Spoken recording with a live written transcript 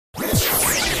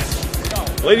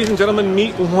Ladies and gentlemen,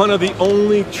 meet one of the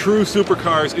only true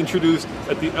supercars introduced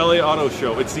at the LA Auto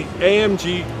Show. It's the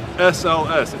AMG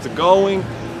SLS. It's going,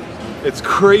 it's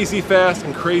crazy fast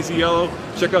and crazy yellow.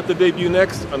 Check out the debut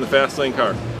next on the Fast Lane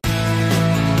Car.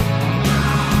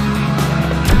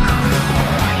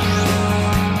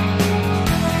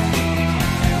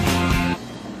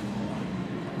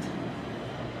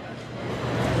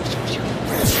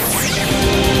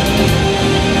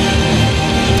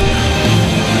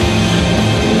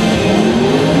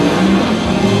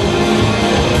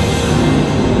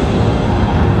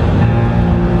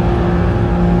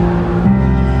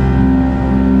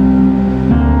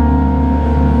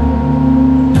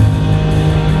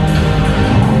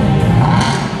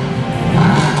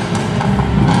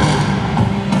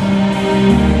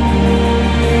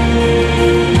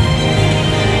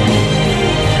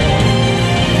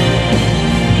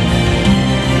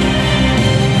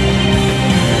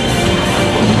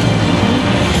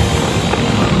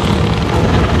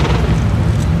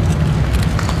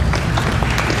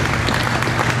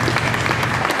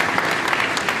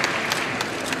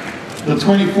 The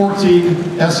 2014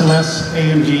 SLS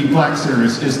AMG Black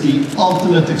Series is the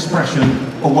ultimate expression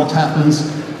of what happens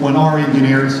when our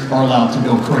engineers are allowed to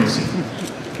go crazy.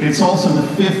 It's also the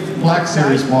 5th Black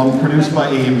Series model produced by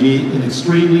AMG in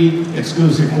extremely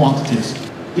exclusive quantities.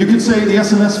 You could say the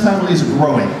SLS family is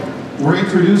growing. We're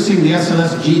introducing the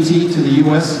SLS GT to the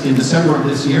US in December of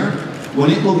this year,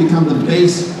 when it will become the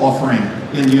base offering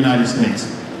in the United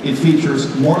States. It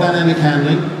features more dynamic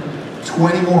handling,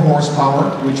 20 more horsepower,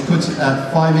 which puts it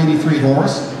at 583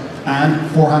 horse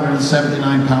and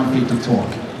 479 pound-feet of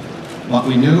torque. But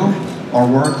we knew our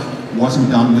work wasn't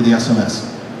done with the SLS.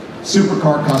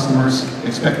 Supercar customers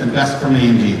expect the best from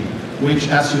AMG, which,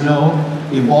 as you know,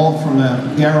 evolved from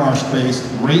a garage-based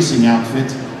racing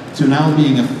outfit to now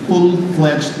being a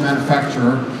full-fledged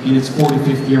manufacturer in its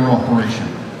 45th year of operation,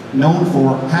 known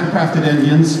for handcrafted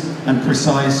engines and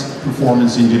precise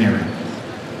performance engineering.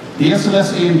 The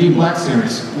SLS AMG Black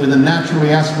Series, with a naturally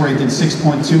aspirated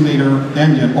 6.2-liter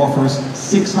engine, offers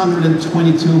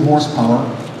 622 horsepower,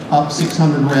 up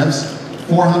 600 revs,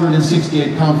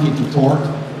 468 pound-feet of torque,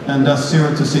 and does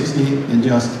 0 to 60 in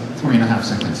just 3.5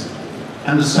 seconds.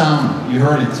 And the sound, you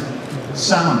heard it.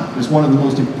 Sound is one of the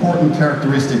most important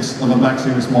characteristics of a Black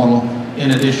Series model,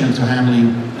 in addition to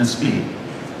handling and speed.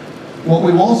 What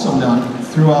we've also done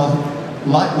through our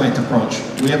lightweight approach,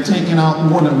 we have taken out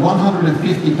more than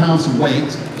 150 pounds of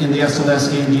weight in the SLS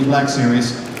AMG Black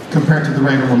Series compared to the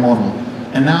regular model,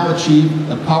 and now achieve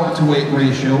a power-to-weight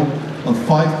ratio of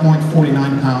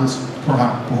 5.49 pounds per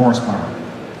horsepower.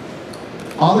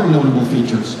 Other notable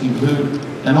features include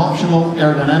an optional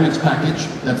aerodynamics package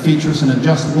that features an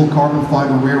adjustable carbon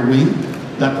fiber rear wing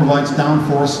that provides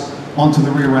downforce onto the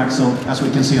rear axle, as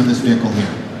we can see on this vehicle here.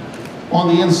 On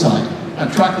the inside,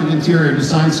 attractive interior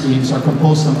design schemes are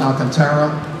composed of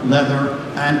Alcantara, leather,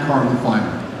 and carbon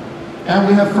fiber. And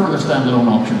we have further standalone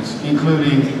options,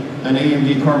 including an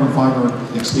AMG carbon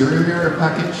fiber exterior mirror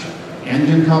package,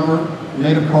 engine cover,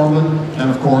 made of carbon, and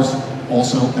of course,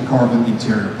 also a carbon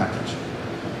interior package.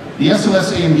 The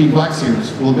SLS AMG Black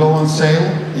Series will go on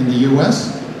sale in the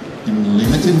US in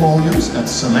limited volumes at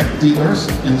select dealers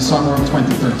in the summer of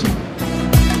 2013.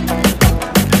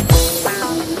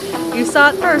 You saw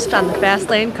it first on the Fast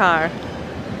Lane Car.